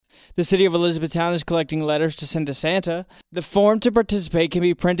The city of Elizabethtown is collecting letters to send to Santa. The form to participate can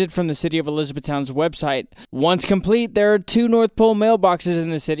be printed from the city of Elizabethtown's website. Once complete, there are 2 North Pole mailboxes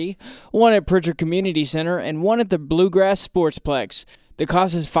in the city, one at Pritchard Community Center and one at the Bluegrass Sportsplex. The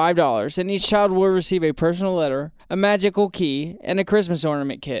cost is $5, and each child will receive a personal letter, a magical key, and a Christmas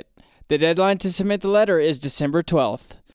ornament kit. The deadline to submit the letter is December 12th.